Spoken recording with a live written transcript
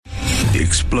the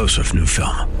explosive new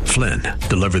film, Flynn,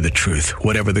 Deliver the Truth,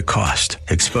 Whatever the Cost,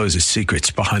 exposes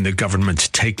secrets behind the government's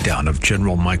takedown of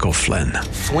General Michael Flynn.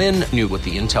 Flynn knew what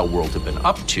the intel world had been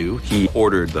up to. He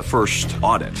ordered the first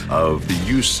audit of the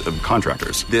use of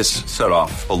contractors. This set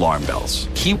off alarm bells.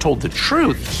 He told the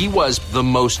truth. He was the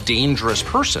most dangerous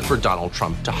person for Donald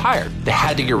Trump to hire. They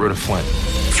had to get rid of Flynn.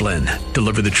 Flynn,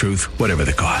 Deliver the Truth, Whatever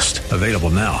the Cost. Available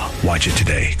now. Watch it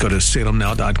today. Go to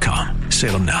salemnow.com.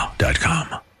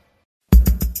 salemnow.com.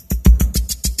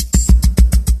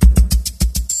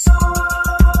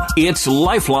 It's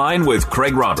Lifeline with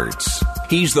Craig Roberts.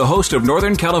 He's the host of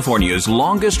Northern California's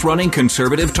longest-running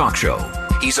conservative talk show.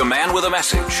 He's a man with a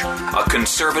message, a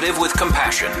conservative with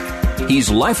compassion. He's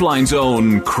Lifeline's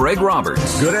own Craig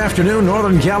Roberts. Good afternoon,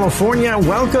 Northern California.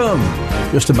 Welcome.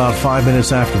 Just about 5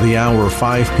 minutes after the hour of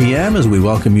 5 p.m. as we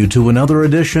welcome you to another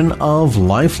edition of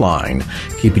Lifeline.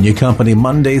 Keeping you company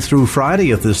Monday through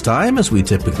Friday at this time, as we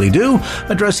typically do,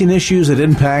 addressing issues that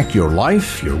impact your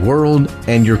life, your world,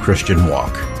 and your Christian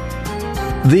walk.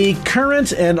 The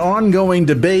current and ongoing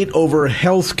debate over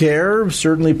health care,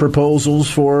 certainly proposals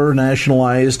for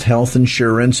nationalized health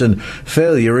insurance and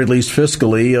failure, at least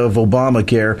fiscally, of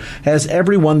Obamacare, has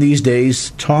everyone these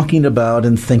days talking about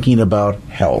and thinking about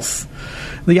health.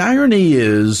 The irony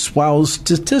is, while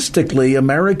statistically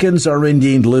Americans are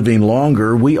indeed living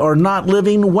longer, we are not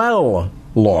living well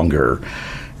longer.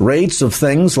 Rates of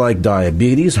things like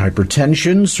diabetes,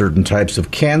 hypertension, certain types of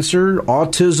cancer,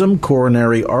 autism,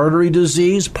 coronary artery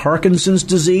disease, Parkinson's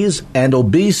disease, and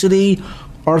obesity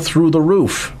are through the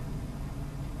roof.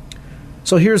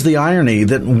 So here's the irony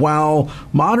that while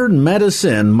modern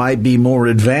medicine might be more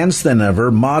advanced than ever,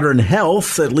 modern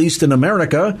health, at least in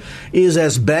America, is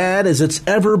as bad as it's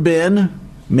ever been,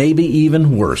 maybe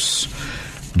even worse.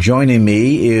 Joining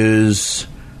me is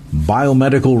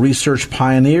biomedical research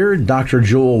pioneer, Dr.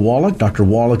 Joel Wallach. Dr.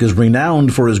 Wallach is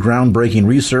renowned for his groundbreaking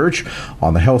research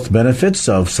on the health benefits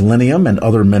of selenium and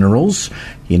other minerals.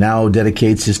 He now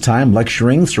dedicates his time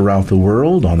lecturing throughout the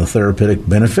world on the therapeutic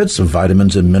benefits of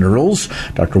vitamins and minerals.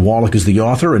 Dr. Wallach is the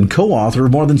author and co-author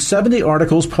of more than 70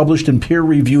 articles published in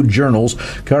peer-reviewed journals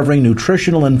covering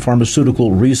nutritional and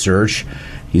pharmaceutical research.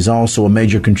 He's also a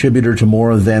major contributor to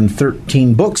more than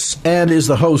 13 books and is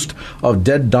the host of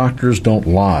Dead Doctors Don't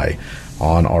Lie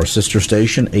on our sister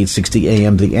station, 860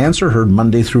 AM The Answer, heard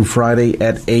Monday through Friday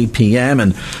at 8 p.m.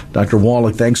 And Dr.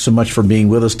 Wallach, thanks so much for being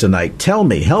with us tonight. Tell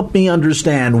me, help me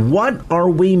understand, what are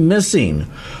we missing?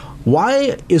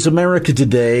 Why is America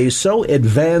today so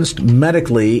advanced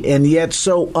medically and yet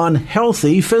so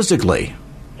unhealthy physically?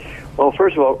 Well,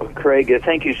 first of all, Craig,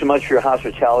 thank you so much for your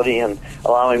hospitality and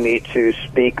allowing me to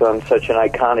speak on such an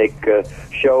iconic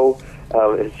show.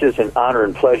 It's just an honor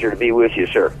and pleasure to be with you,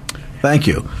 sir. Thank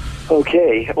you.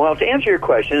 Okay. Well, to answer your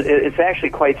question, it's actually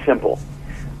quite simple.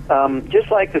 Just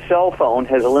like the cell phone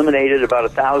has eliminated about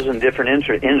 1,000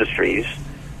 different industries,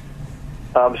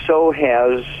 so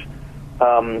has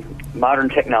modern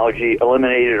technology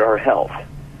eliminated our health.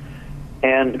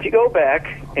 And if you go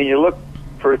back and you look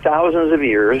for thousands of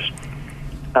years,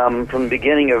 from the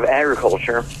beginning of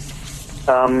agriculture,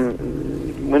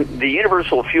 when the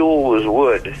universal fuel was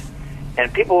wood,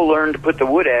 and people learned to put the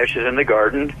wood ashes in the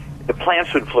garden, the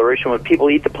plants would flourish, and when people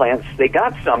eat the plants, they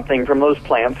got something from those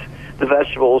plants, the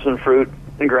vegetables and fruit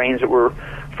and grains that were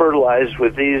fertilized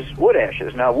with these wood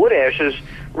ashes. Now, wood ashes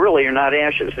really are not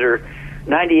ashes. They're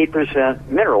 98%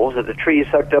 minerals that the tree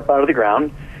sucked up out of the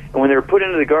ground. And when they were put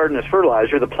into the garden as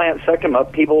fertilizer, the plants sucked them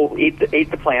up, people ate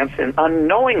the plants, and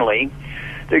unknowingly,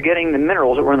 they're getting the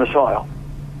minerals that were in the soil.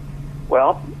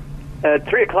 Well, at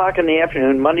 3 o'clock in the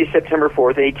afternoon, Monday, September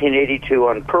 4th, 1882,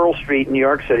 on Pearl Street, New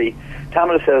York City,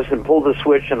 Thomas Edison pulled the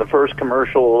switch on the first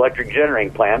commercial electric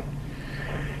generating plant.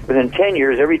 Within 10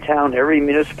 years, every town, every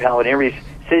municipality, every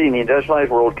city in the industrialized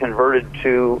world converted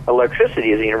to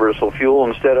electricity as a universal fuel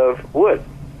instead of wood.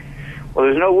 Well,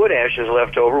 there's no wood ashes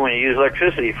left over when you use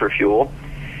electricity for fuel,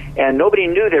 and nobody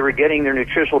knew they were getting their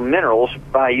nutritional minerals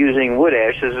by using wood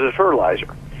ashes as a fertilizer.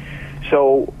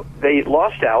 So they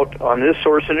lost out on this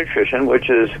source of nutrition, which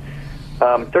is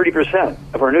 30%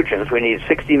 of our nutrients. We need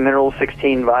 60 minerals,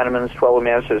 16 vitamins, 12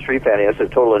 amino acids, 3 fatty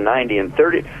acids, a total of 90, and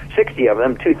 60 of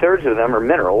them, 2/3 of them are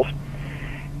minerals,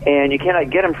 and you cannot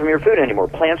get them from your food anymore.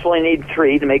 Plants only need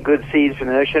 3 to make good seeds for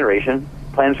the next generation.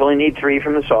 Plants only need 3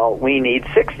 from the soil. We need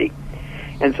 60.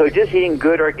 And so just eating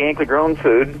good, organically grown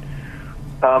food,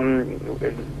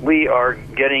 we are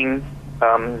getting,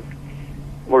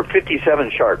 we're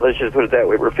 57 short. Let's just put it that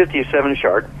way. We're 57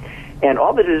 short. And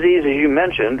all the diseases you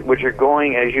mentioned, which are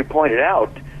going, as you pointed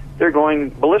out, they're going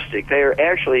ballistic. They are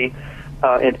actually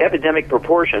in epidemic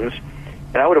proportions.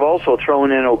 And I would have also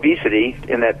thrown in obesity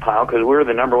in that pile because we're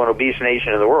the number one obese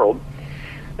nation in the world.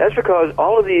 That's because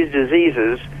all of these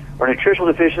diseases are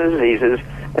nutritional deficiency diseases,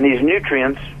 and these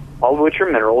nutrients, all of which are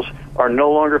minerals, are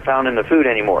no longer found in the food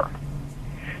anymore.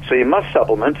 So you must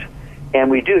supplement, and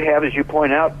we do have, as you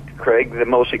point out, Craig, the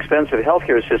most expensive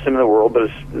healthcare system in the world, but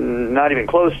it's not even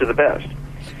close to the best.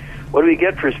 What do we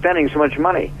get for spending so much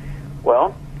money?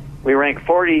 Well, we rank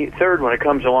 43rd when it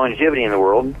comes to longevity in the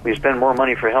world. We spend more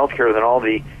money for healthcare than all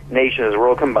the nations of the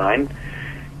world combined,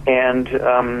 and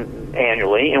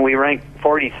annually, and we rank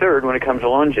 43rd when it comes to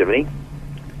longevity.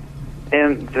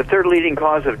 And the third leading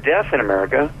cause of death in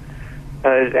America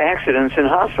is accidents in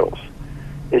hospitals.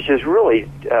 It's just really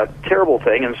a terrible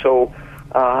thing. And so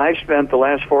I've spent the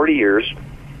last 40 years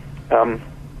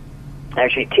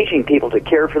actually teaching people to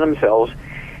care for themselves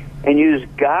and use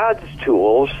God's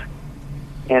tools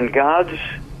and God's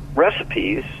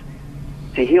recipes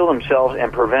to heal themselves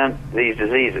and prevent these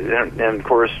diseases. And of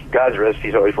course, God's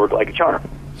recipes always work like a charm.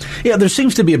 Yeah, there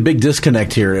seems to be a big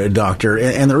disconnect here, Doctor,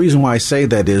 and the reason why I say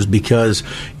that is because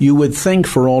you would think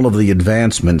for all of the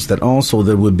advancements that also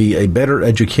there would be a better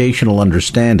educational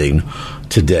understanding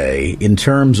today in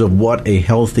terms of what a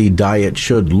healthy diet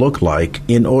should look like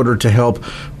in order to help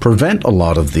prevent a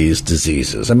lot of these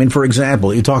diseases. I mean, for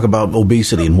example, you talk about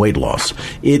obesity and weight loss.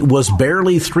 It was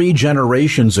barely 3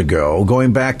 generations ago,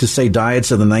 going back to, say,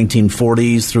 diets of the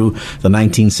 1940s through the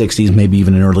 1960s, maybe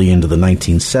even early into the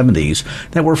 1970s,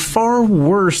 that were far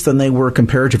worse than they were,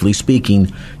 comparatively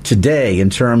speaking, today in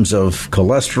terms of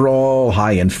cholesterol,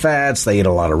 high in fats, they ate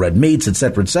a lot of red meats, et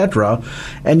cetera,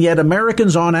 and yet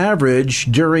Americans on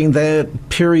average during that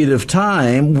period of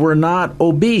time were not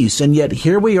obese, and yet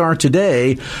here we are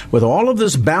today with all of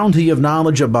this bounty of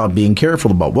knowledge about being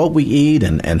careful about what we eat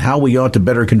and how we ought to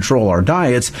better control our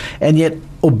diets, and yet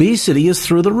obesity is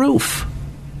through the roof.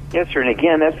 Yes, sir, and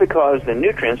again, that's because the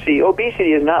nutrients, see,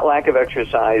 obesity is not lack of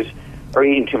exercise or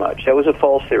eating too much. That was a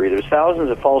false theory. There's thousands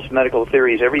of false medical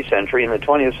theories every century, and the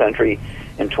 20th century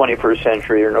and 21st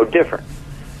century are no different.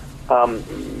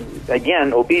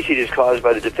 Again, obesity is caused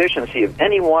by the deficiency of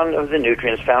any one of the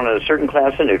nutrients found in a certain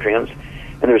class of nutrients,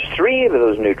 and there's 3 of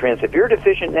those nutrients. If you're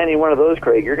deficient in any one of those,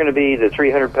 Craig, you're going to be the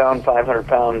 300-pound,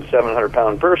 500-pound,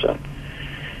 700-pound person.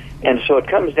 And so it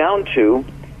comes down to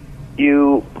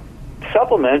you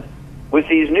supplement with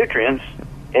these nutrients,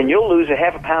 and you'll lose a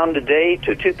half a pound a day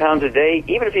to 2 pounds a day,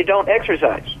 even if you don't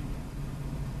exercise.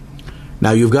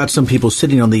 Now, you've got some people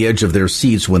sitting on the edge of their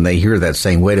seats when they hear that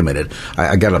saying, wait a minute,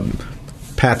 I got to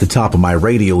pat the top of my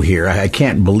radio here. I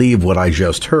can't believe what I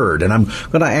just heard. And I'm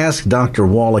going to ask Dr.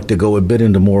 Wallach to go a bit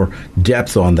into more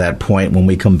depth on that point when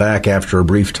we come back after a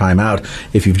brief timeout.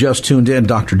 If you've just tuned in,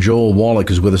 Dr. Joel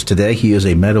Wallach is with us today. He is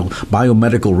a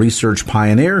biomedical research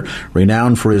pioneer,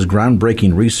 renowned for his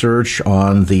groundbreaking research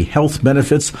on the health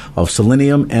benefits of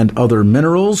selenium and other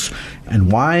minerals.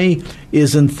 And why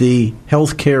isn't the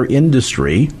healthcare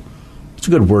industry, it's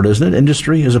a good word, isn't it?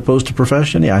 Industry as opposed to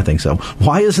profession? Yeah, I think so.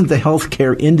 Why isn't the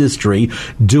healthcare industry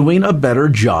doing a better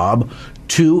job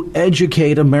to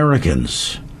educate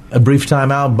Americans? A brief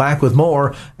time out, back with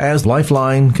more as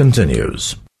Lifeline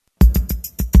continues.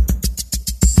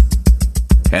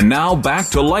 And now back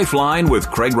to Lifeline with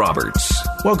Craig Roberts.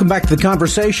 Welcome back to the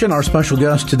conversation. Our special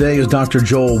guest today is Dr.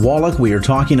 Joel Wallach. We are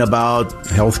talking about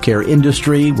healthcare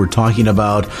industry. We're talking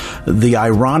about the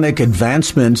ironic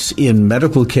advancements in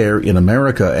medical care in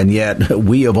America, and yet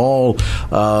we of all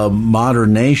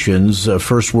modern nations,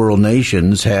 first world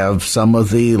nations, have some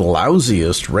of the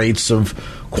lousiest rates of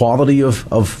quality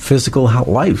of physical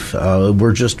life.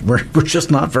 We're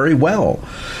just not very well.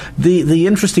 The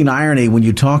interesting irony when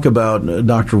you talk about,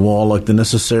 Dr. Wallach, the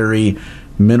necessary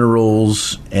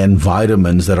minerals and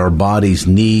vitamins that our bodies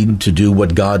need to do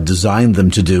what God designed them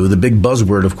to do. The big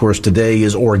buzzword, of course, today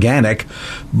is organic.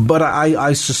 But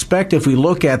I suspect if we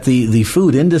look at the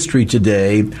food industry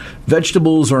today,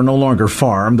 vegetables are no longer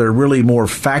farmed. They're really more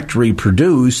factory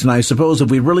produced. And I suppose if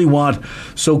we really want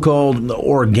so-called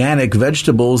organic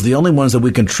vegetables, the only ones that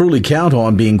we can truly count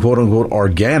on being quote-unquote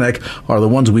organic are the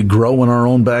ones we grow in our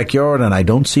own backyard. And I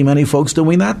don't see many folks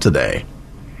doing that today.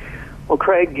 Well,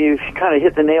 Craig, you kind of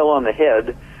hit the nail on the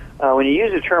head. When you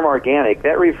use the term organic,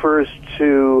 that refers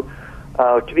to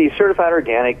be certified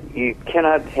organic, you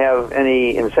cannot have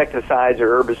any insecticides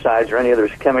or herbicides or any other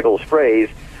chemical sprays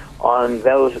on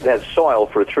that soil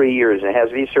for 3 years. And it has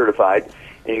to be certified,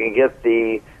 and you can get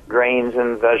the grains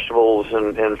and vegetables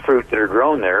and fruit that are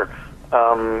grown there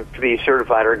to be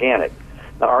certified organic.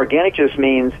 Now, organic just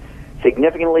means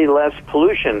significantly less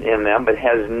pollution in them, but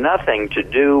has nothing to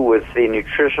do with the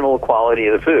nutritional quality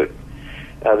of the food.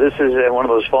 This is one of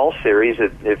those false theories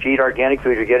that if you eat organic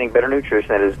food, you're getting better nutrition.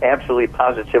 That is absolutely,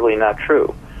 positively not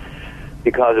true.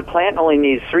 Because a plant only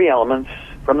needs 3 elements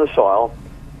from the soil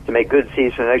to make good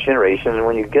seeds for the next generation. And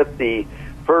when you get the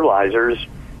fertilizers,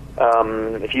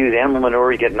 if you use animal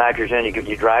manure, you get nitrogen,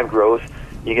 you drive growth.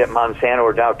 You get Monsanto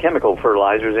or Dow chemical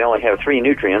fertilizers, they only have 3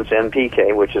 nutrients,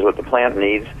 NPK, which is what the plant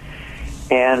needs.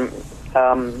 And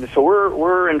so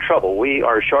we're in trouble. We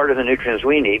are short of the nutrients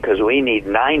we need because we need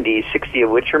 90, 60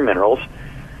 of which are minerals.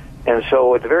 And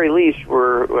so at the very least,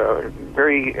 we're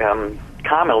very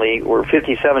commonly, we're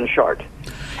 57 short.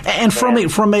 And from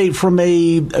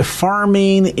a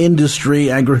farming industry,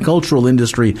 agricultural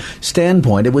industry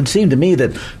standpoint, it would seem to me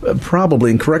that probably,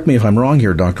 and correct me if I'm wrong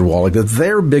here, Dr. Wallach, that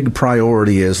their big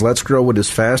priority is let's grow it as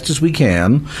fast as we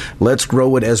can, let's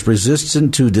grow it as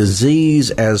resistant to disease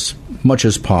as much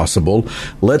as possible,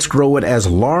 let's grow it as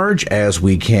large as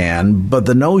we can, but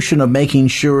the notion of making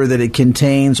sure that it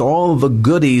contains all the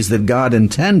goodies that God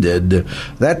intended,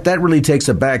 that really takes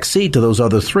a back seat to those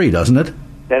other 3, doesn't it?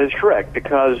 That is correct,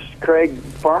 because, Craig,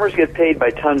 farmers get paid by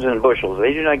tons and bushels.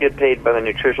 They do not get paid by the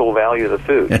nutritional value of the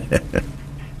food.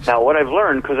 Now, what I've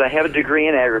learned, because I have a degree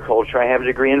in agriculture, I have a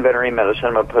degree in veterinary medicine,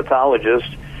 I'm a pathologist,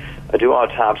 I do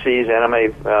autopsies, and I'm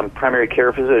a primary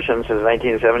care physician since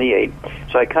 1978.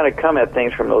 So I kind of come at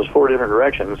things from those 4 different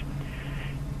directions.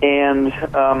 And,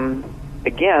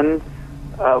 again,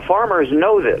 farmers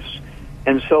know this.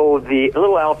 And so the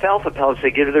little alfalfa pellets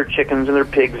they give to their chickens and their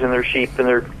pigs and their sheep and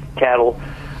their cattle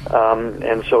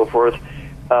and so forth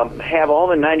have all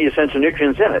the 90 essential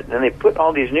nutrients in it. And they put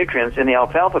all these nutrients in the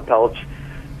alfalfa pellets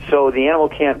so the animal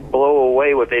can't blow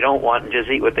away what they don't want and just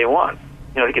eat what they want.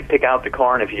 You know, they could pick out the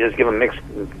corn if you just give them a mixed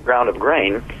ground of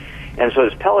grain. And so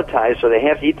it's pelletized, so they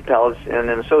have to eat the pellets, and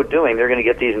in so doing, they're going to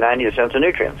get these 90 essential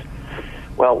nutrients.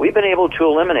 Well, we've been able to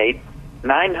eliminate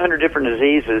 900 different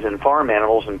diseases in farm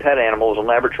animals and pet animals and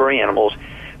laboratory animals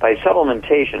by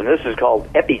supplementation, and this is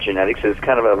called epigenetics. It's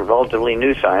kind of a relatively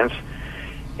new science.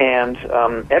 And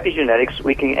epigenetics,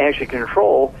 we can actually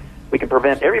control, we can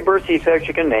prevent every birth defect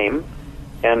you can name,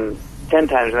 and 10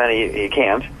 times many you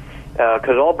can't,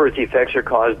 because all birth defects are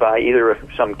caused by either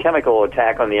some chemical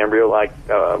attack on the embryo, like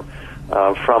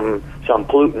from some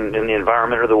pollutant in the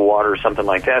environment or the water or something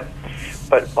like that.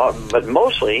 But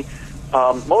mostly,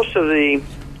 most of the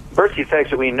birth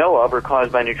defects that we know of are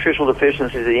caused by nutritional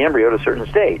deficiencies of the embryo at a certain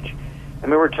stage. I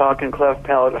mean, we're talking cleft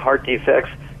palate, heart defects,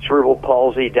 cerebral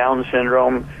palsy, Down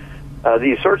syndrome.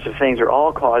 These sorts of things are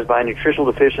all caused by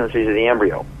nutritional deficiencies of the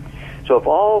embryo. So if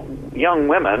all young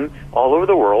women all over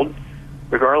the world,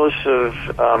 regardless of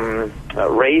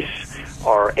race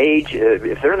or age,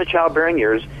 if they're in the childbearing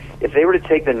years, if they were to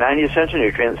take the 90 essential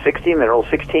nutrients, 16 minerals,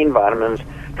 16 vitamins,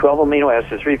 12 amino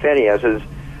acids, 3 fatty acids,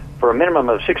 for a minimum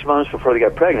of 6 months before they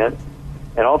got pregnant,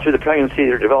 and all through the pregnancy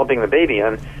they're developing the baby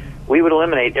in, we would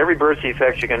eliminate every birth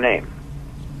defect you can name.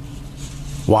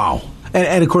 Wow.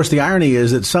 And of course, the irony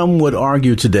is that some would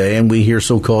argue today, and we hear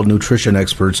so-called nutrition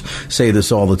experts say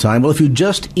this all the time, well, if you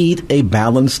just eat a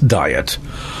balanced diet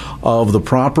of the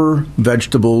proper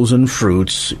vegetables and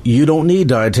fruits, you don't need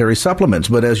dietary supplements.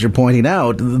 But as you're pointing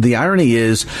out, the irony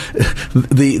is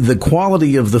the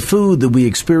quality of the food that we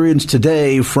experience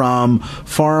today from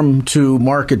farm to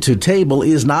market to table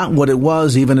is not what it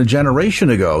was even a generation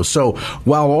ago. So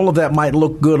while all of that might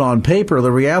look good on paper,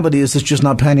 the reality is it's just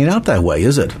not panning out that way,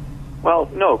 is it? Well,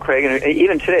 no, Craig, and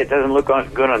even today it doesn't look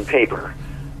good on paper.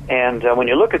 And when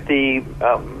you look at the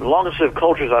longest-lived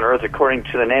cultures on Earth, according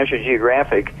to the National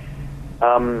Geographic,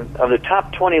 of the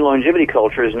top 20 longevity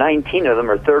cultures, 19 of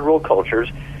them are third-world cultures.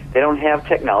 They don't have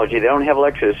technology. They don't have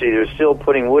electricity. They're still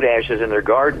putting wood ashes in their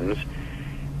gardens.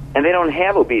 And they don't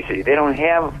have obesity. They don't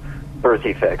have birth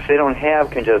defects. They don't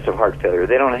have congestive heart failure.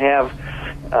 They don't have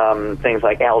things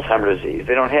like Alzheimer's disease.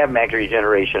 They don't have macular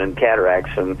degeneration and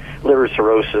cataracts and liver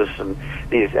cirrhosis and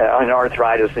these and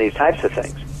arthritis and these types of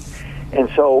things. And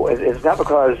so it's not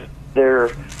because they're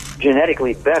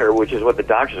genetically better, which is what the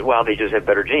doctors, well, they just have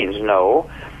better genes.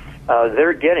 No.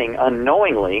 They're getting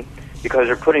unknowingly, because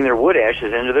they're putting their wood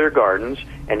ashes into their gardens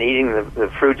and eating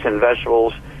the fruits and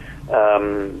vegetables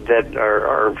that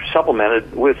are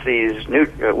supplemented with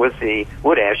with the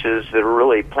wood ashes that are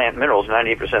really plant minerals,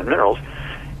 98% minerals.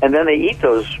 And then they eat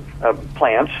those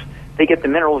plants. They get the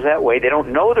minerals that way. They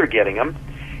don't know they're getting them.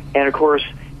 And, of course,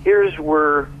 here's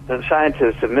where the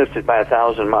scientists have missed it by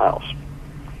 1,000 miles.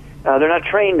 They're not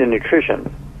trained in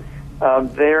nutrition.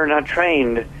 They're not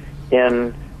trained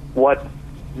in what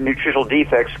nutritional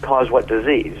defects cause what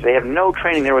disease. They have no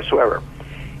training there whatsoever.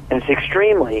 And it's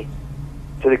extremely,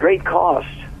 to the great cost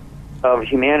of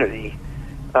humanity,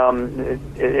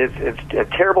 it's a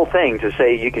terrible thing to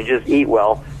say you can just eat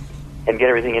well and get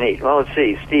everything you need. Well, let's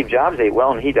see. Steve Jobs ate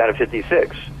well, and he died at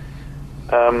 56.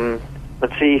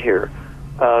 Let's see here.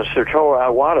 Satoru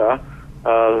Iwata,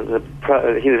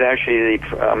 he was actually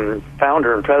the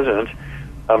founder and president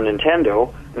of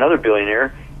Nintendo, another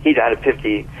billionaire. He died at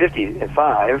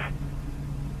 55.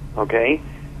 Okay,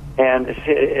 and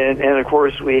of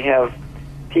course we have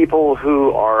people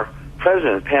who are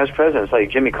presidents, past presidents, like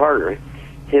Jimmy Carter.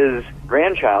 His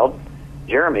grandchild,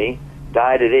 Jeremy,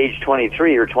 died at age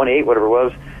 23 or 28, whatever it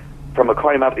was, from a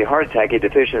cardiomyopathy heart attack, a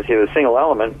deficiency of a single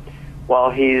element,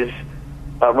 while he's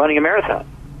running a marathon.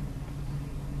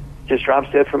 Just drops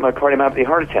dead from a cardiomyopathy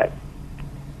heart attack.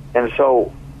 And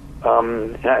so,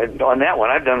 on that one,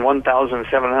 I've done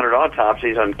 1,700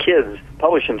 autopsies on kids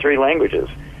published in 3 languages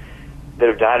that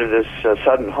have died of this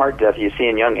sudden heart death you see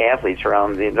in young athletes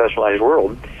around the industrialized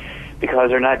world because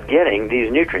they're not getting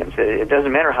these nutrients. It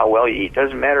doesn't matter how well you eat. It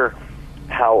doesn't matter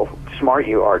how smart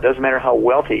you are. It doesn't matter how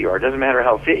wealthy you are. It doesn't matter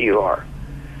how fit you are.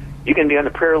 You can be on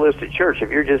the prayer list at church.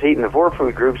 If you're just eating the 4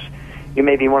 food groups, you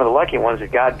may be one of the lucky ones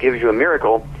that God gives you a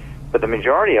miracle. But the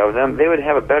majority of them, they would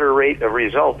have a better rate of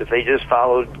result if they just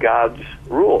followed God's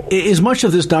rules. Is much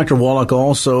of this, Dr. Wallach,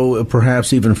 also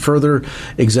perhaps even further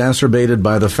exacerbated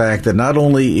by the fact that not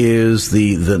only is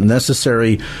the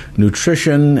necessary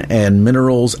nutrition and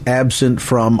minerals absent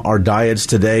from our diets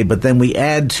today, but then we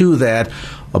add to that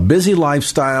a busy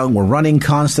lifestyle. We're running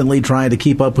constantly trying to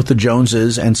keep up with the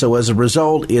Joneses, and so as a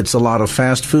result, it's a lot of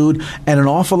fast food and an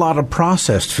awful lot of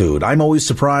processed food. I'm always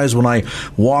surprised when I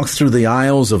walk through the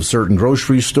aisles of certain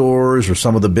grocery stores or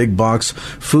some of the big box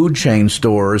food chain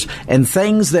stores, and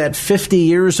things that 50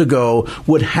 years ago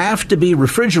would have to be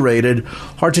refrigerated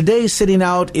are today sitting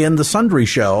out in the sundry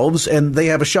shelves, and they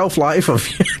have a shelf life of,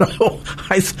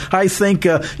 I think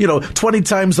 20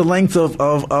 times the length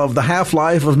of the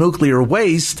half-life of nuclear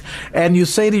waste. And you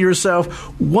say to yourself,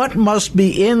 what must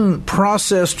be in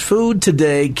processed food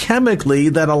today chemically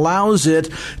that allows it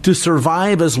to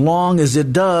survive as long as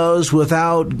it does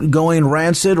without going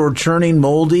rancid or turning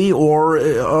moldy or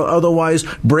otherwise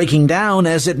breaking down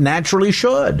as it naturally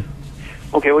should?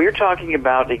 Okay, well, you're talking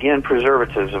about, again,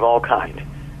 preservatives of all kind,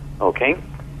 okay?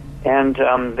 And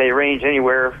they range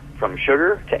anywhere from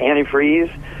sugar to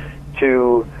antifreeze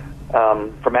to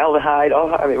formaldehyde.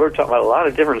 We're talking about a lot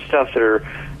of different stuff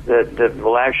that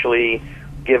will actually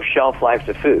give shelf life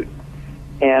to food.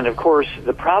 And, of course,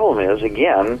 the problem is,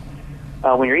 again,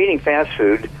 when you're eating fast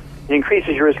food, it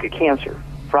increases your risk of cancer.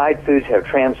 Fried foods have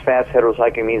trans fats,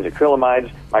 heterocyclamines,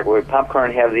 acrylamides. Microwave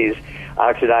popcorn have these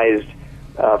oxidized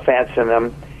fats in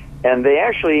them. And they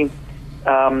actually,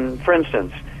 for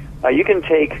instance, you can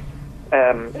take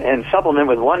and supplement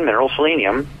with one mineral,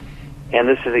 selenium, and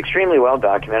this is extremely well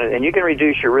documented, and you can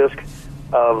reduce your risk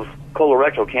of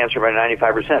colorectal cancer by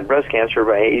 95%, breast cancer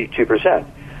by 82%.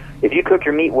 If you cook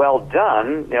your meat well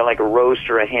done, like a roast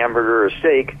or a hamburger or a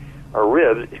steak or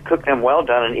ribs, cook them well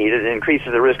done and eat it, it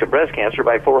increases the risk of breast cancer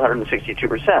by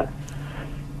 462%.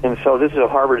 And so this is a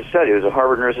Harvard study. It was a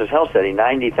Harvard Nurses Health Study.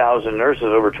 90,000 nurses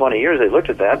over 20 years, they looked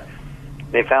at that.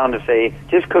 They found if they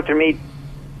just cook their meat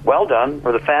well done,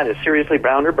 where the fat is seriously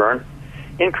browned or burned,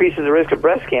 increases the risk of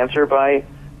breast cancer by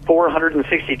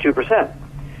 462%.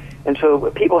 And so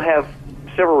people have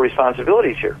several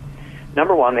responsibilities here.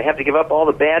 Number one, they have to give up all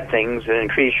the bad things that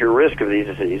increase your risk of these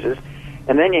diseases.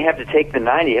 And then you have to take the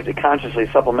 90, you have to consciously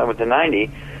supplement with the 90,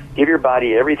 give your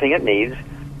body everything it needs.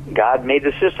 God made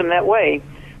the system that way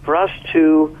for us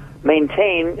to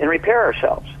maintain and repair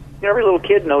ourselves. Every little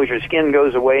kid knows your skin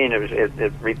goes away and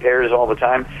it repairs all the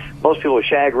time. Most people with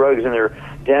shag rugs in their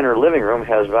den or living room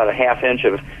has about a half inch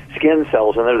of skin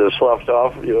cells in there that are sloughed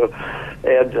off.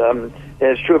 And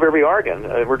it's true of every organ.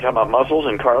 We're talking about muscles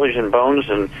and cartilage and bones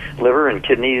and liver and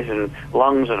kidneys and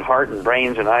lungs and heart and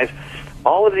brains and eyes.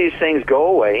 All of these things go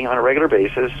away on a regular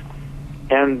basis,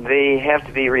 and they have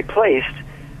to be replaced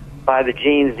by the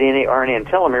genes, DNA, RNA, and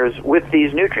telomeres with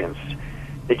these nutrients.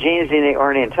 The genes, DNA,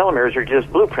 RNA, and telomeres are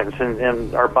just blueprints,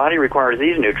 and our body requires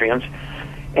these nutrients.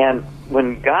 And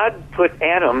when God put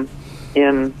Adam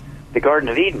in the Garden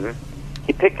of Eden,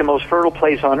 he picked the most fertile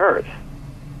place on earth.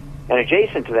 And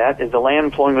adjacent to that is the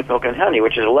land flowing with milk and honey,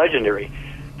 which is legendary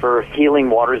for healing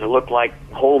waters that look like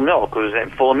whole milk, because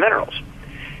it's full of minerals.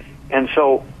 And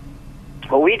so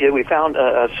what we did, we found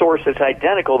a source that's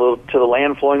identical to the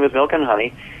land flowing with milk and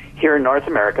honey here in North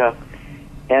America.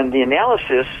 And the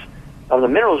analysis of the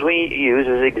minerals we use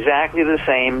is exactly the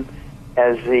same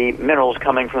as the minerals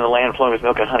coming from the land flowing with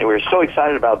milk and honey. We're so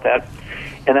excited about that.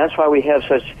 And that's why we have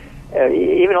such,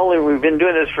 even though we've been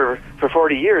doing this for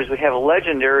 40 years, we have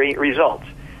legendary results.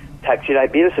 Type 2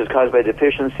 diabetes is caused by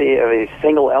deficiency of a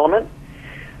single element.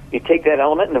 you take that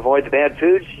element and avoid the bad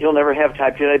foods, you'll never have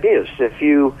type 2 diabetes. If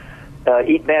you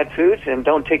eat bad foods and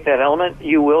don't take that element,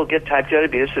 you will get type 2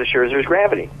 diabetes as sure as there's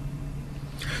gravity.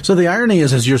 So the irony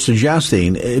is, as you're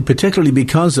suggesting, particularly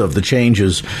because of the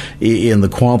changes in the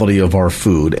quality of our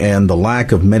food and the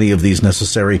lack of many of these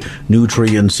necessary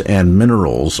nutrients and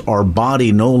minerals, our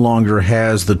body no longer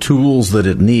has the tools that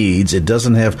it needs. It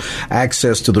doesn't have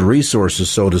access to the resources,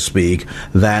 so to speak,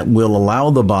 that will allow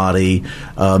the body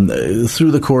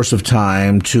through the course of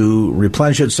time to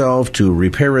replenish itself, to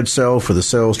repair itself, for the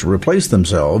cells to replace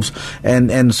themselves.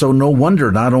 And so no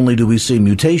wonder not only do we see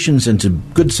mutations into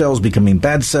good cells becoming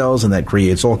bad cells, and that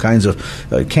creates all kinds of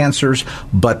cancers,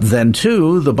 but then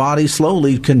too the body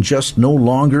slowly can just no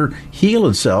longer heal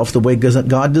itself the way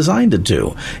God designed it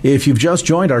to. If you've just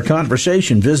joined our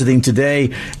conversation, visiting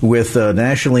today with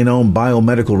nationally known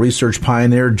biomedical research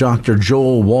pioneer Dr.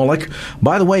 Joel Wallach.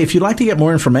 By the way, if you'd like to get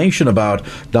more information about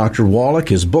Dr. Wallach,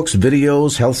 his books,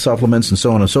 videos, health supplements, and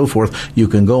so on and so forth, you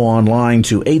can go online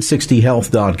to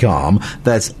 860health.com.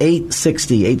 That's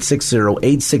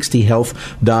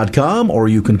 860health.com, or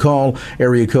you can call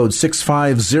area code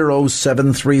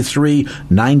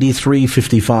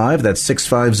 650-733-9355. That's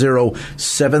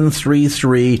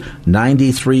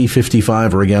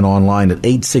 650-733-9355, or again online at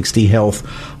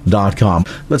 860health.com.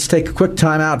 Let's take a quick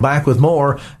time out. Back with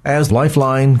more as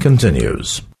Lifeline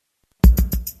continues.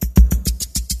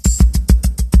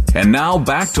 And now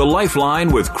back to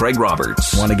Lifeline with Craig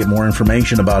Roberts. Want to get more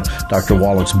information about Dr.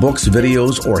 Wallach's books,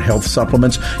 videos, or health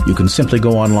supplements? You can simply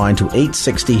go online to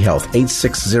 860health,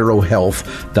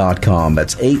 860health.com.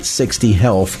 That's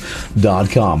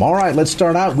 860health.com. All right, let's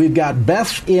start out. We've got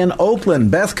Beth in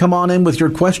Oakland. Beth, come on in with your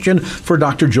question for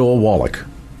Dr. Joel Wallach.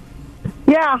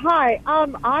 Yeah, hi.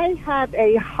 I had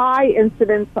a high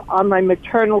incidence on my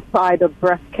maternal side of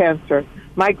breast cancer.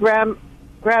 My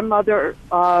grandmother,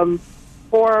 4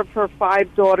 of her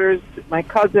 5 daughters, my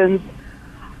cousins.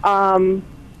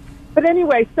 But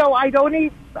anyway, so I don't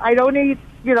eat, meat.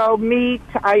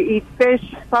 I eat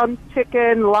fish, some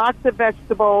chicken, lots of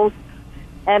vegetables,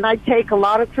 and I take a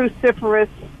lot of cruciferous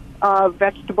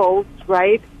vegetables,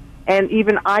 right? And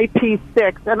even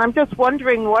IP6. And I'm just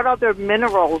wondering what other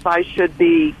minerals I should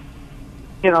be,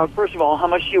 First of all, how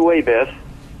much do you weigh, Beth?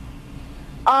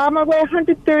 I weigh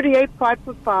 138,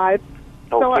 5'5".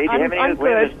 So okay, do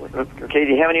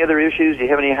you have any other issues? Do you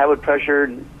have any high blood pressure,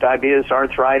 diabetes,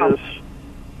 arthritis?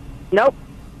 Nope,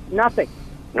 nothing.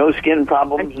 No skin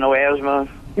problems, no asthma?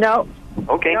 No.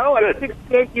 Okay, no, good. I'm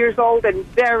 68 years old and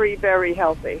very, very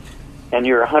healthy. And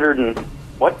you're 100 and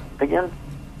what again?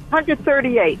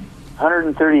 138.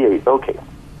 138, okay.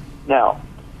 Now,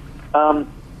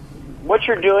 what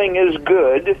you're doing is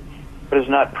good, but it's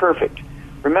not perfect.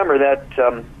 Remember that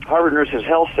Harvard Nurses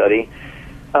Health Study,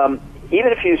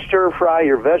 even if you stir-fry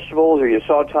your vegetables or you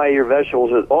saute your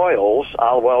vegetables with oils,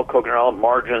 olive oil, coconut oil,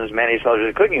 margarines, mayonnaise,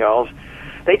 and cooking oils,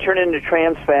 they turn into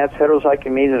trans fats,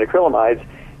 heterocyclamines, and acrylamides,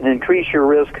 and increase your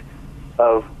risk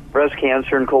of breast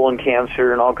cancer and colon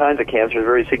cancer and all kinds of cancers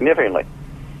very significantly.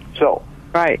 So,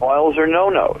 right. Oils are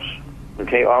no-nos.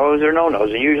 Okay, oils are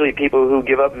no-nos. And usually people who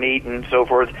give up meat and so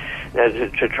forth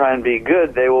to try and be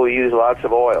good, they will use lots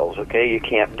of oils. Okay, you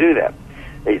can't do that.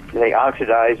 They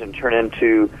oxidize and turn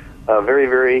into very,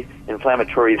 very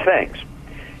inflammatory things.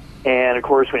 And, of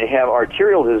course, when you have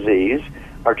arterial disease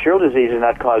is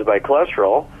not caused by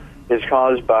cholesterol. It's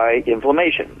caused by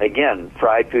inflammation. Again,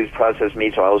 fried foods, processed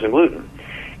meats, oils, and gluten.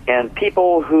 And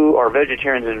people who are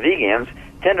vegetarians and vegans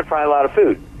tend to fry a lot of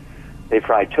food. They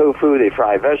fry tofu, they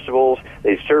fry vegetables,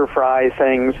 they stir-fry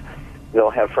things.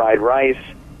 They'll have fried rice.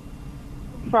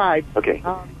 Fried. Okay.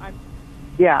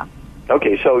 Yeah.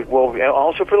 Okay, so,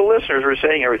 also for the listeners, we're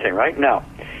saying everything, right? Now,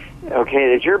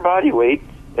 okay, is your body weight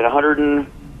at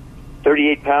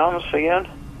 138 pounds again?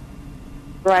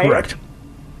 Right. Correct.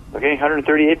 Okay,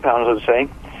 138 pounds, let's say.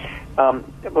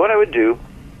 What I would do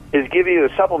is give you a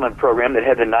supplement program that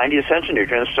had the 90 essential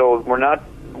nutrients, so we're not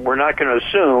going to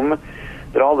assume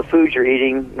that all the foods you're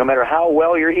eating, no matter how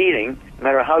well you're eating, no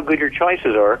matter how good your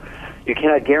choices are, you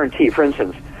cannot guarantee. For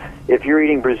instance, if you're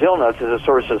eating Brazil nuts as a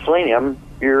source of selenium,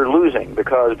 you're losing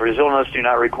because Brazil nuts do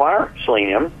not require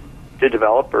selenium to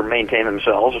develop or maintain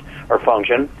themselves or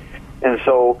function. And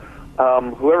so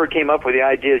whoever came up with the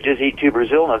idea to just eat 2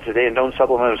 Brazil nuts a day and don't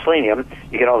supplement with selenium,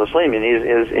 you get all the selenium you need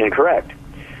is incorrect.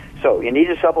 So you need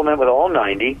to supplement with all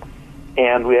 90,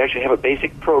 and we actually have a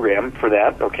basic program for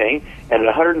that, okay? And at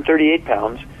 138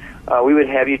 pounds, we would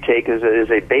have you take as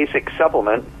a basic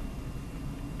supplement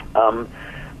and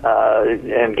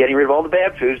getting rid of all the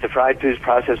bad foods, the fried foods,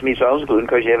 processed meats, oils, and gluten,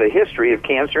 because you have a history of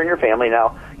cancer in your family.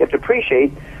 Now, you have to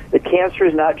appreciate that cancer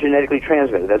is not genetically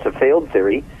transmitted. That's a failed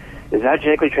theory. It's not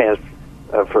genetically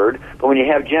transferred, but when you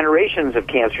have generations of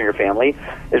cancer in your family,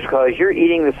 it's because you're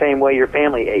eating the same way your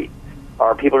family ate,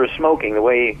 or people are smoking the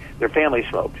way their family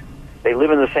smoked. They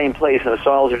live in the same place, and the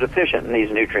soils are deficient in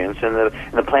these nutrients, and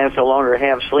the plants no longer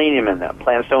have selenium in them.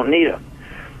 Plants don't need them,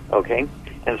 okay?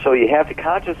 And so you have to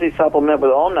consciously supplement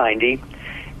with all 90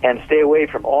 and stay away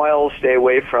from oils, stay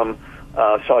away from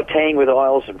sautéing with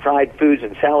oils and fried foods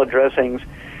and salad dressings.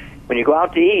 When you go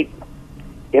out to eat,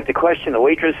 you have to question the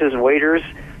waitresses and waiters.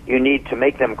 You need to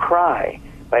make them cry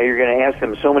you're going to ask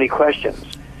them so many questions,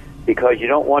 because you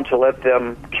don't want to let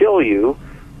them kill you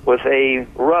with a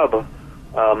rub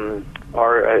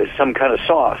or some kind of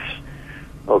sauce,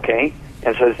 okay?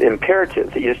 And so it's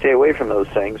imperative that you stay away from those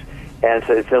things. And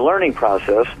so it's a learning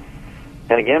process.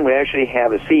 And again, we actually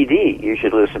have a CD you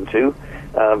should listen to,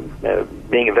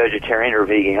 being a vegetarian or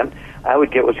vegan. I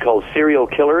would get what's called Serial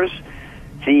Killers,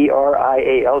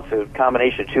 CRIAL. It's a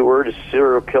combination of two words.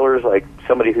 Serial killers, like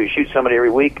somebody who shoots somebody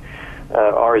every week,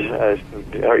 are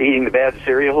eating the bad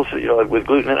cereals, with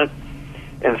gluten in it.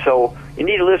 And so you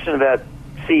need to listen to that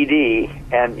CD,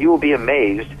 and you will be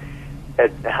amazed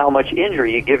at how much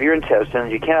injury you give your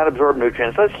intestines. You cannot absorb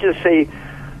nutrients. Let's just say,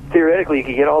 theoretically, you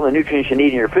can get all the nutrients you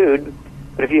need in your food,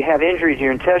 but if you have injury to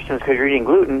your intestines because you're eating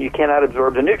gluten, you cannot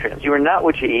absorb the nutrients. You are not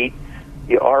what you eat.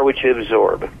 You are what you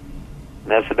absorb. And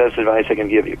that's the best advice I can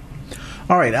give you.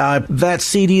 All right. That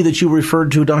CD that you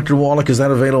referred to, Dr. Wallach, is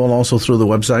that available also through the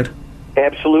website?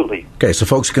 Absolutely. Okay, so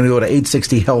folks can go to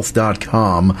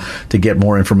 860health.com to get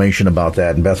more information about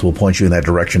that, and Beth will point you in that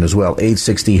direction as well,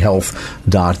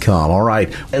 860health.com. All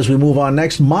right, as we move on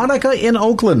next, Monica in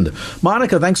Oakland.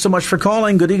 Monica, thanks so much for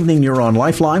calling. Good evening. You're on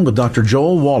Lifeline with Dr.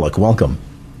 Joel Wallach. Welcome.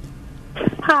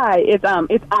 Hi, it's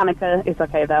Annika. It's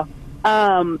okay, though.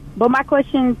 But my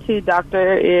question to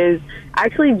Doctor is, I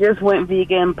actually just went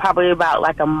vegan probably about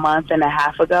like a month and a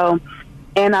half ago.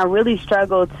 And I really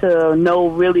struggle to know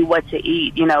really what to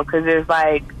eat, because there's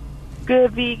like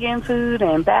good vegan food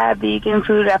and bad vegan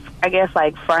food. I guess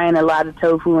like frying a lot of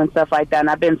tofu and stuff like that. And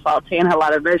I've been sauteing a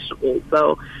lot of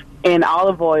vegetables, and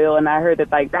olive oil. And I heard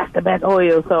that like that's the best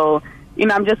oil. So,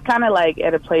 I'm just kind of like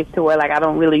at a place to where like I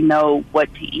don't really know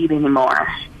what to eat anymore.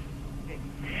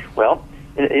 Well,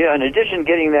 in addition to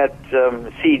getting that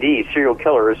CD, Serial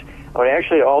Killers, I would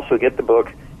actually also get the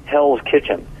book Hell's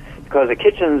Kitchen. Because a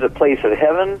kitchen is a place of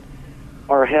heaven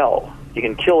or hell. You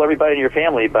can kill everybody in your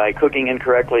family by cooking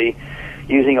incorrectly,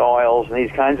 using oils and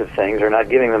these kinds of things, or not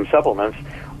giving them supplements.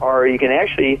 Or you can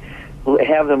actually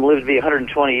have them live to be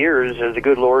 120 years as the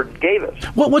good Lord gave us.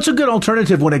 Well, what's a good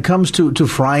alternative when it comes to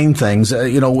frying things? For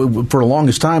the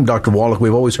longest time, Dr. Wallach,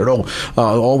 we've always heard,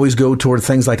 always go toward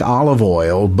things like olive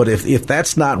oil. But if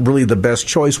that's not really the best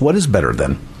choice, what is better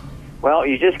then? Well,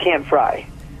 you just can't fry.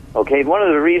 Okay, one of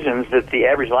the reasons that the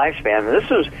average lifespan, and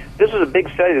this was a big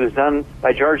study that was done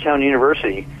by Georgetown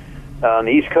University on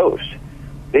the East Coast,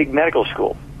 big medical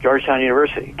school, Georgetown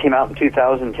University, came out in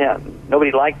 2010.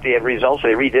 Nobody liked the results, so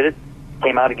they redid it,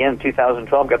 came out again in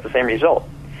 2012, got the same result.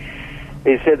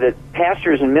 They said that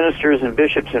pastors and ministers and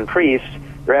bishops and priests,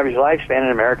 their average lifespan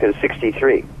in America is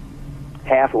 63,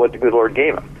 half of what the good Lord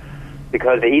gave them,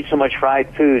 because they eat so much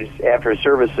fried foods after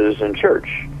services in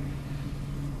church.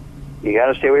 You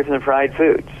got to stay away from the fried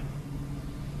foods.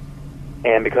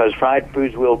 And because fried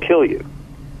foods will kill you.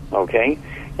 Okay?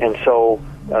 And so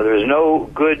there's no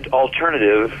good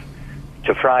alternative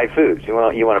to fried foods. You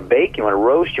want to bake, you want to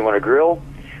roast, you want to grill.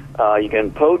 You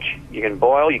can poach, you can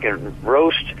boil, you can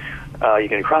roast, you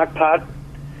can crock pot.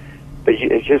 But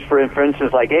it's just for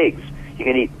instance like eggs. You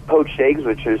can eat poached eggs,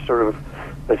 which is sort of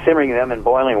simmering them in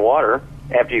boiling water.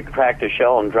 After you crack the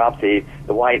shell and drop the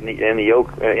white and the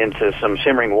yolk into some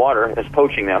simmering water, that's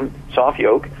poaching them, soft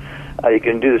yolk. You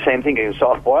can do the same thing. You can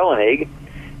soft boil an egg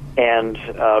and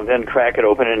then crack it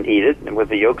open and eat it with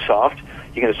the yolk soft.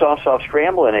 You can soft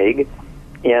scramble an egg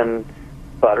in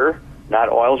butter, not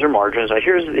oils or margarines. Now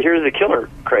here's the killer,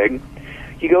 Craig.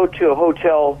 You go to a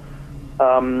hotel,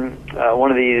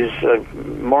 one of these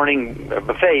morning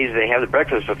buffets, they have the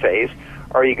breakfast buffets,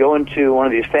 or you go into one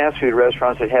of these fast food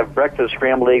restaurants that have breakfast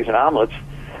scrambled eggs and omelets.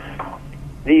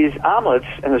 These omelets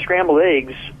and the scrambled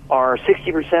eggs are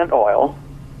 60% oil.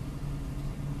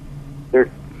 They're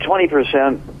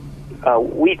 20%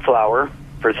 wheat flour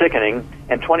for thickening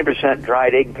and 20%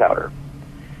 dried egg powder.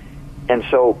 And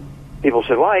so people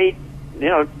said, well, I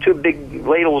ate 2 big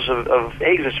ladles of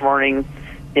eggs this morning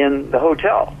in the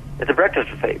hotel at the breakfast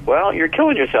buffet. Well, you're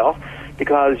killing yourself,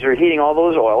 because you're heating all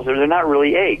those oils. They're not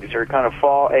really eggs. They're kind of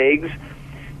faux eggs.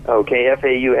 Okay,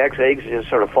 FAUX eggs is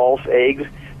sort of false eggs.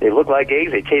 They look like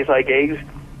eggs. They taste like eggs.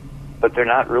 But they're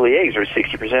not really eggs. They're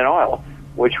 60% oil,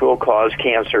 which will cause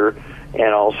cancer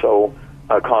and also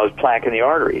cause plaque in the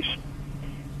arteries.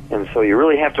 And so you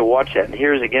really have to watch that. And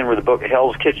here's again where the book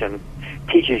Hell's Kitchen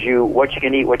teaches you what you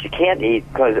can eat, what you can't eat,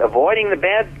 because avoiding the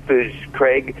bad foods,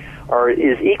 Craig,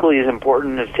 is equally as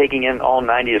important as taking in all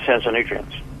 90 essential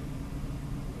nutrients.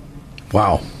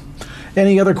 Wow.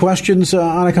 Any other questions,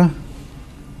 Annika?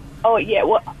 Oh, yeah.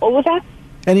 What was that?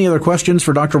 Any other questions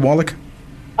for Dr. Wallach?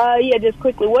 Yeah, just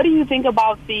quickly. What do you think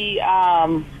about the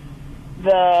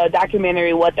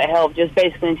documentary What the Health, just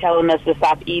basically telling us to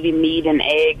stop eating meat and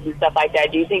eggs and stuff like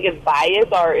that? Do you think it's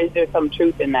biased, or is there some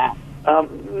truth in that?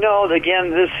 No, again,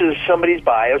 this is somebody's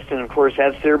bias, and of course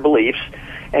that's their beliefs,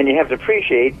 and you have to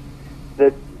appreciate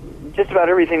that just about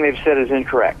everything they've said is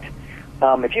incorrect.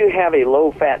 If you have a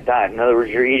low-fat diet, in other words,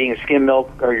 you're eating skim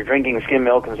milk or you're drinking skim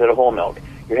milk instead of whole milk,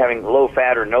 you're having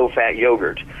low-fat or no-fat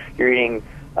yogurt, you're eating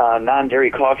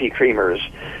non-dairy coffee creamers,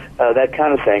 that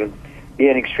kind of thing, be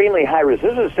an extremely high risk.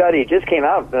 This is a study just came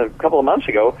out a couple of months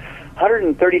ago,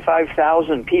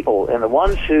 135,000 people, and the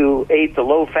ones who ate the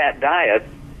low-fat diet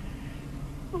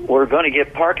were going to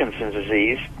get Parkinson's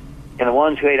disease, and the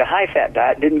ones who ate a high-fat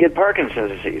diet didn't get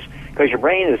Parkinson's disease, because your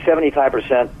brain is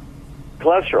 75%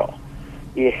 cholesterol.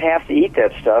 You have to eat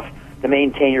that stuff to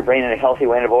maintain your brain in a healthy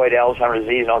way and avoid Alzheimer's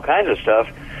disease and all kinds of stuff,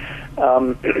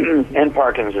 and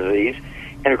Parkinson's disease.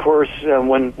 And, of course,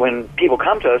 when people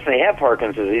come to us and they have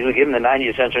Parkinson's disease, we give them the 90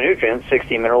 essential nutrients,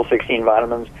 16 minerals, 16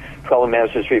 vitamins, 12 amino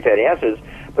acids, 3 fatty acids,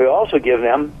 but we also give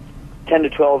them 10 to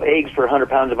 12 eggs per 100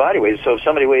 pounds of body weight. So if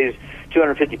somebody weighs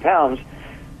 250 pounds,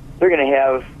 they're going to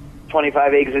have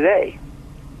 25 eggs a day.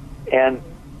 And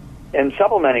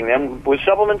supplementing them with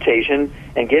supplementation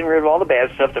and getting rid of all the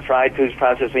bad stuff, the fried foods,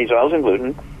 processed meats, oils, and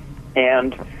gluten,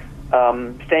 and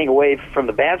staying away from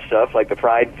the bad stuff like the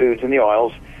fried foods and the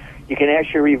oils, you can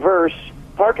actually reverse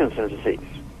Parkinson's disease.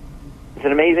 It's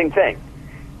an amazing thing.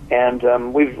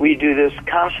 And we do this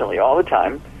constantly, all the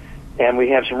time. And we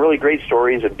have some really great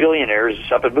stories of billionaires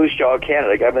up in Moose Jaw,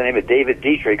 Canada. A guy by the name of David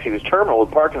Dietrich. He was terminal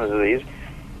with Parkinson's disease.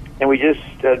 And we just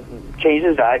changed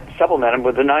his diet, supplement him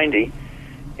with the 90.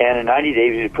 And in 90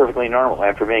 days, he was perfectly normal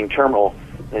after being terminal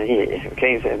and he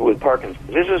came with Parkinson's.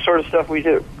 This is the sort of stuff we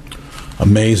do.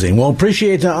 Amazing. Well,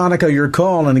 appreciate, Annika, your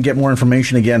call, and to get more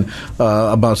information again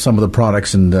about some of the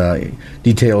products and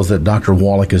details that Dr.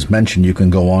 Wallach has mentioned, you can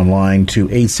go online to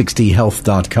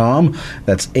 860health.com.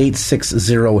 That's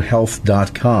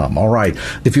 860health.com. All right.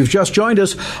 If you've just joined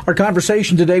us, our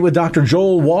conversation today with Dr.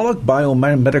 Joel Wallach,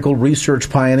 biomedical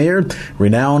research pioneer,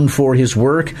 renowned for his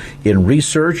work in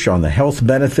research on the health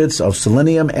benefits of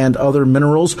selenium and other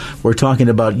minerals. We're talking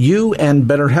about you and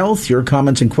better health. Your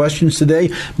comments and questions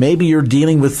today. Maybe you're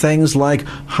dealing with things like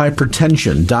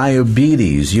hypertension,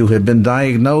 diabetes. You have been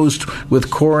diagnosed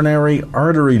with coronary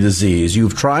artery disease.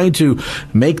 You've tried to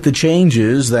make the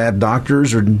changes that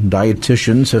doctors or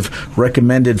dietitians have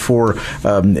recommended for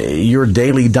your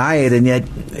daily diet, and yet,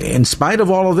 in spite of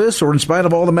all of this, or in spite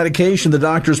of all the medication the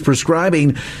doctor's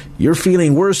prescribing, you're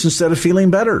feeling worse instead of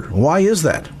feeling better. Why is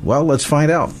that? Well, let's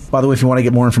find out. By the way, if you want to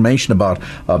get more information about,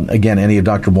 again, any of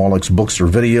Dr. Wallach's books or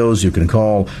videos, you can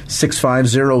call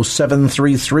 650-733-9355,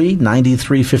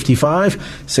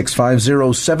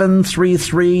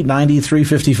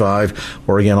 650-733-9355,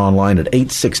 or again online at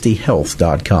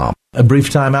 860health.com. A brief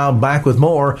time out, back with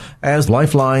more as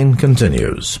Lifeline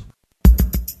continues.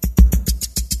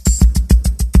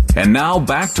 And now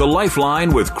back to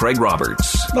Lifeline with Craig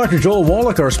Roberts. Dr. Joel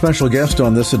Wallach, our special guest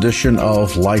on this edition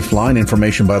of Lifeline.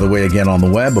 Information, by the way, again on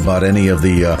the web about any of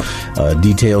the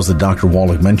details that Dr.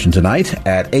 Wallach mentioned tonight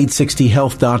at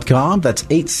 860health.com. That's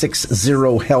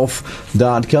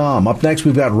 860health.com. Up next,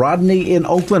 we've got Rodney in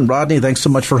Oakland. Rodney, thanks so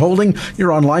much for holding.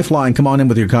 You're on Lifeline. Come on in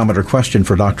with your comment or question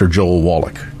for Dr. Joel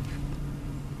Wallach.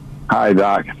 Hi,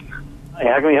 Doc. Hi,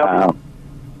 how can we help you?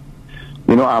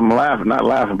 I'm not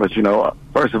laughing, but,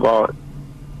 first of all,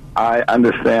 I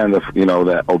understand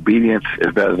that obedience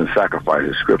is better than sacrifice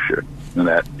in Scripture, and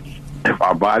that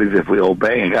if we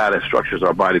obey and God instructs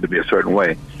our body to be a certain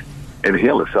way, it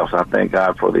heals itself. So I thank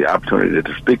God for the opportunity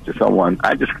to speak to someone.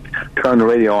 I just turned the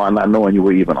radio on not knowing you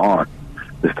were even on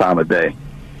this time of day.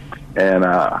 And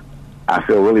I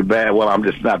feel really bad. Well, I'm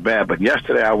just not bad, but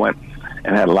yesterday I went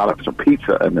and had some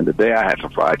pizza, and then today I had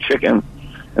some fried chicken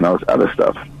and all this other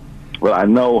stuff. Well, I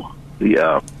know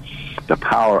the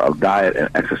power of diet and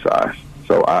exercise.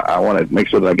 So I want to make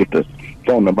sure that I get the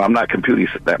phone number. I'm not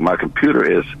that my computer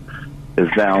is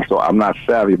down, so I'm not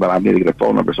savvy, but I need to get a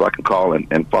phone number so I can call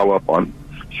and follow up on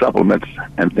supplements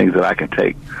and things that I can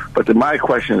take. But a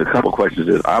couple questions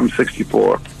is, I'm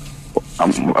 64.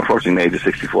 I'm approaching the age of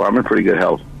 64. I'm in pretty good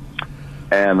health.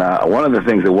 And one of the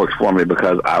things that works for me,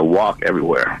 because I walk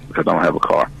everywhere because I don't have a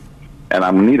car. And I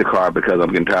need a car because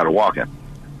I'm getting tired of walking.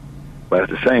 But at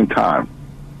the same time,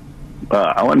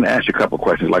 I wanted to ask you a couple of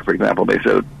questions. Like, for example, they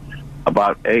said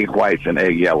about egg whites and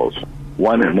egg yellows.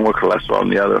 One is more cholesterol than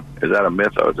the other. Is that a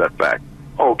myth or is that fact?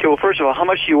 Okay, well, first of all, how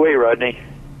much do you weigh, Rodney?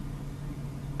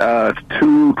 It's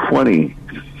 220.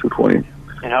 220.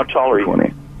 And how tall are you?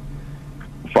 220.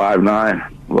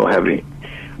 5'9", a little heavy.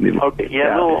 Okay,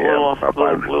 yeah, a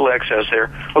little excess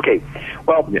there. Okay,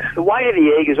 well, the white of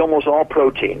the egg is almost all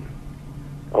protein,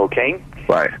 okay?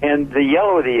 Right. And the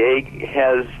yellow of the egg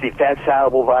has the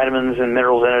fat-soluble vitamins and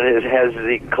minerals in it. It has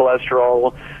the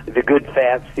cholesterol, the good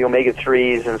fats, the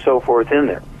omega-3s, and so forth in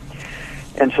there.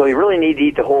 And so you really need to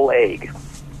eat the whole egg.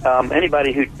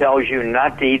 Anybody who tells you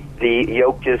not to eat the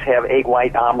yolk, just have egg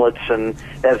white omelets and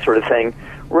that sort of thing,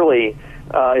 really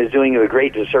is doing you a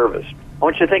great disservice. I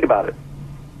want you to think about it.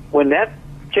 When that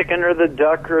chicken or the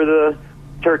duck or the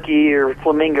turkey or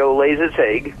flamingo lays its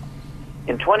egg,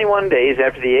 in 21 days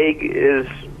after the egg is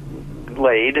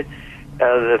laid,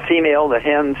 the female, the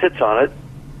hen, sits on it.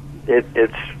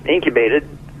 It's incubated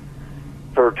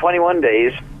for 21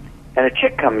 days, and a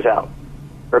chick comes out,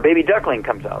 or a baby duckling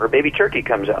comes out, or a baby turkey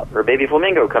comes out, or a baby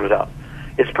flamingo comes out.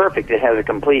 It's perfect. It has a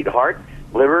complete heart,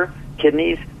 liver,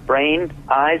 kidneys, brain,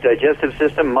 eyes, digestive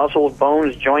system, muscles,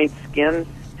 bones, joints, skin,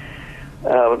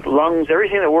 lungs,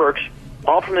 everything that works,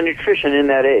 all from the nutrition in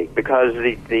that egg, because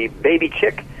the baby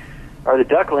chick or the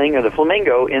duckling or the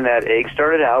flamingo in that egg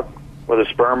started out with a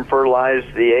sperm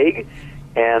fertilized the egg,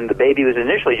 and the baby was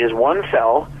initially just one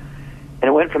cell, and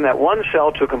it went from that one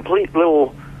cell to a complete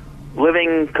little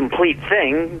living, complete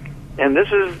thing, and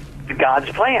this is God's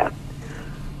plan.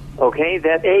 Okay?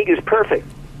 That egg is perfect.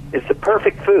 It's the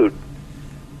perfect food.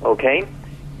 Okay?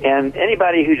 And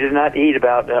anybody who does not eat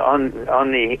about,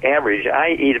 on the average,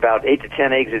 I eat about 8 to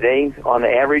 10 eggs a day on the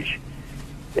average.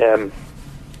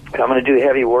 I'm going to do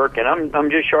heavy work, and I'm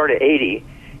just short of 80,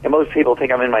 and most people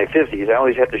think I'm in my 50s. I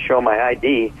always have to show my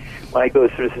ID when I go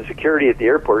through the security at the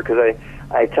airport, because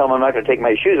I tell them I'm not going to take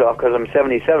my shoes off because I'm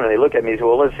 77, and they look at me and say,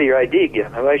 well, let's see your ID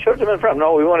again. And I show them in front.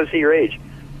 No, we want to see your age.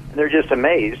 And they're just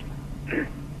amazed.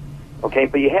 Okay,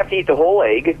 but you have to eat the whole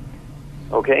egg,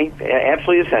 okay,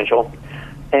 absolutely essential.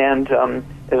 And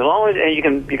as long as you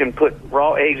can put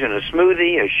raw eggs in a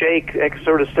smoothie, a shake, that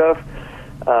sort of stuff.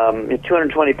 At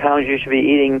 220 pounds, you should be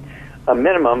eating a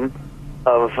minimum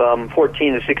of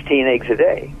 14 to 16 eggs a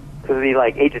day, because it'd be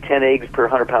like 8 to 10 eggs per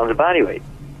 100 pounds of body weight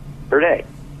per day.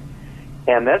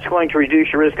 And that's going to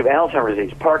reduce your risk of Alzheimer's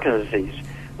disease, Parkinson's disease,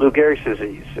 Lou Gehrig's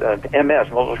disease,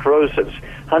 MS, multiple sclerosis,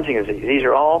 Huntington's disease. These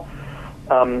are all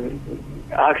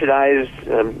oxidized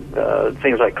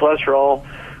things like cholesterol,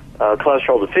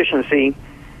 cholesterol deficiency,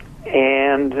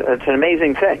 and it's an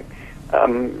amazing thing.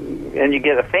 And you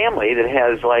get a family that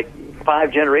has like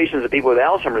 5 generations of people with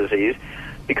Alzheimer's disease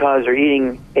because they're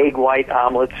eating egg white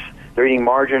omelets, they're eating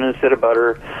margarine instead of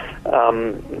butter,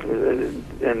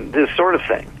 and this sort of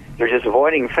thing. They're just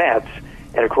avoiding fats,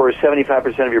 and of course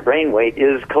 75% of your brain weight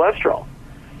is cholesterol.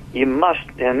 You must,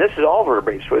 and this is all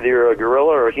vertebrates, whether you're a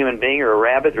gorilla or a human being or a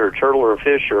rabbit or a turtle or a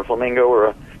fish or a flamingo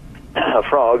or a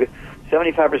frog,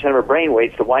 75% of our brain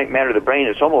weight's the white matter of the brain.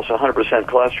 It's almost 100%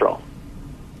 cholesterol.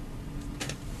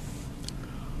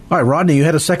 All right, Rodney, you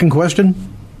had a second question?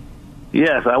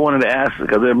 Yes, I wanted to ask,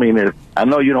 because I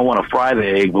know you don't want to fry the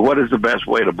egg, but what is the best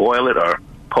way to boil it or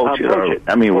poach it?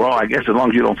 I mean, raw. I guess as long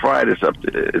as you don't fry it, it's up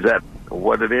to, is that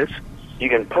what it is? You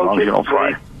can poach it. As long as you don't fry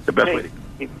it, the best way.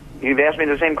 You've asked me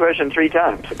the same question 3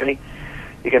 times, okay?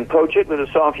 You can poach it with a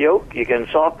soft yolk. You can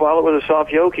soft boil it with a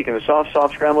soft yolk. You can soft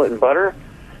scramble it in butter.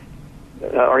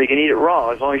 Or you can eat it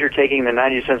raw, as long as you're taking the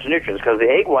 90 essential nutrients, because the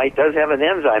egg white does have an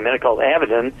enzyme in it called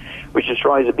avidin, which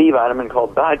destroys a B vitamin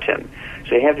called biotin.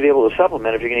 So you have to be able to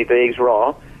supplement if you can eat the eggs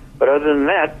raw. But other than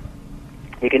that,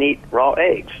 you can eat raw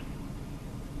eggs.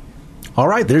 All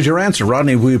right, there's your answer,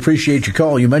 Rodney. We appreciate your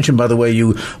call. You mentioned, by the way,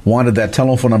 you wanted that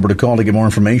telephone number to call to get more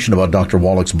information about Dr.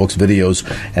 Wallach's books, videos,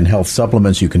 and health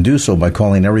supplements. You can do so by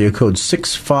calling area code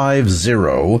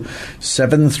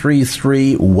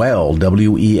 650-733-WELL,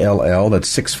 W-E-L-L. That's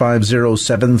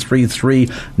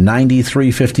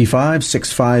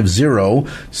 650-733-9355,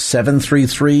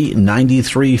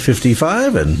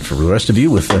 650-733-9355. And for the rest of you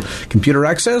with computer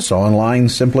access, online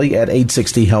simply at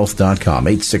 860health.com,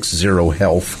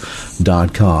 860health.com.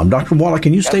 Dr. Wallach,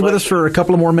 can you stay with us for a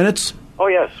couple of more minutes? Oh,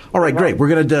 yes. All right, great. We're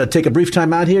going to take a brief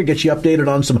time out here, get you updated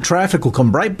on some traffic. We'll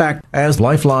come right back as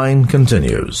Lifeline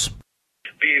continues.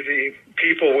 Be the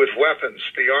people with weapons,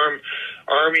 the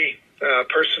Army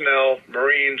personnel,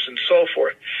 Marines, and so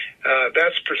forth.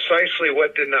 That's precisely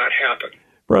what did not happen.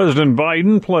 President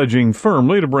Biden pledging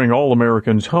firmly to bring all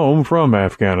Americans home from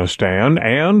Afghanistan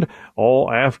and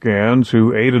all Afghans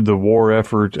who aided the war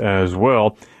effort as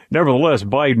well. Nevertheless,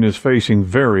 Biden is facing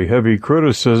very heavy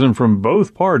criticism from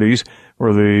both parties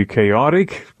for the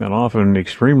chaotic and often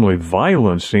extremely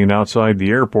violent scene outside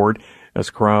the airport as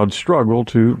crowds struggle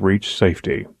to reach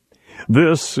safety.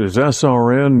 This is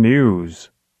SRN News.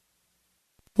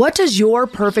 What does your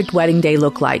perfect wedding day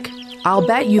look like? I'll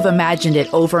bet you've imagined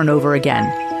it over and over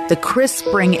again. The crisp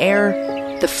spring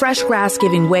air, the fresh grass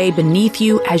giving way beneath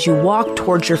you as you walk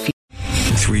towards your future.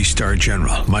 3-star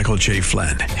General Michael J.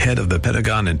 Flynn, head of the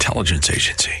Pentagon Intelligence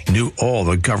Agency, knew all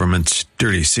the government's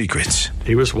dirty secrets.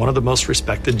 He was one of the most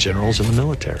respected generals in the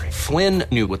military. Flynn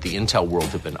knew what the intel world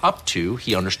had been up to.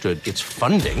 He understood its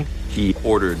funding. He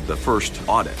ordered the first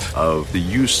audit of the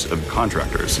use of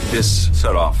contractors. This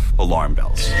set off alarm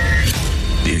bells.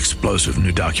 The explosive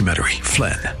new documentary,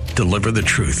 Flynn, Deliver the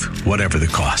Truth, Whatever the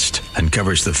Cost,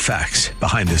 uncovers the facts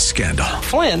behind this scandal.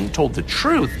 Flynn told the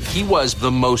truth. He was the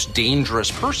most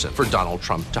dangerous person for Donald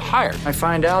Trump to hire. I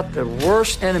find out the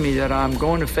worst enemy that I'm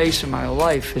going to face in my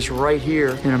life is right here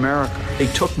in America. They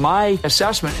took my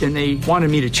assessment and they wanted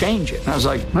me to change it. And I was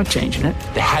like, I'm not changing it.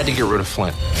 They had to get rid of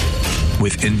Flynn.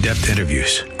 With in-depth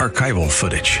interviews, archival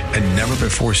footage, and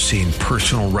never-before-seen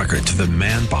personal records of the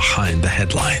man behind the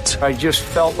headlines. I just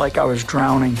felt like I was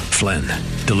drowning. Flynn,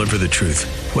 Deliver the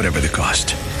Truth, Whatever the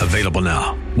Cost. Available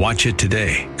now. Watch it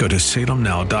today. Go to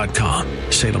salemnow.com.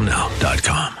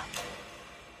 salemnow.com.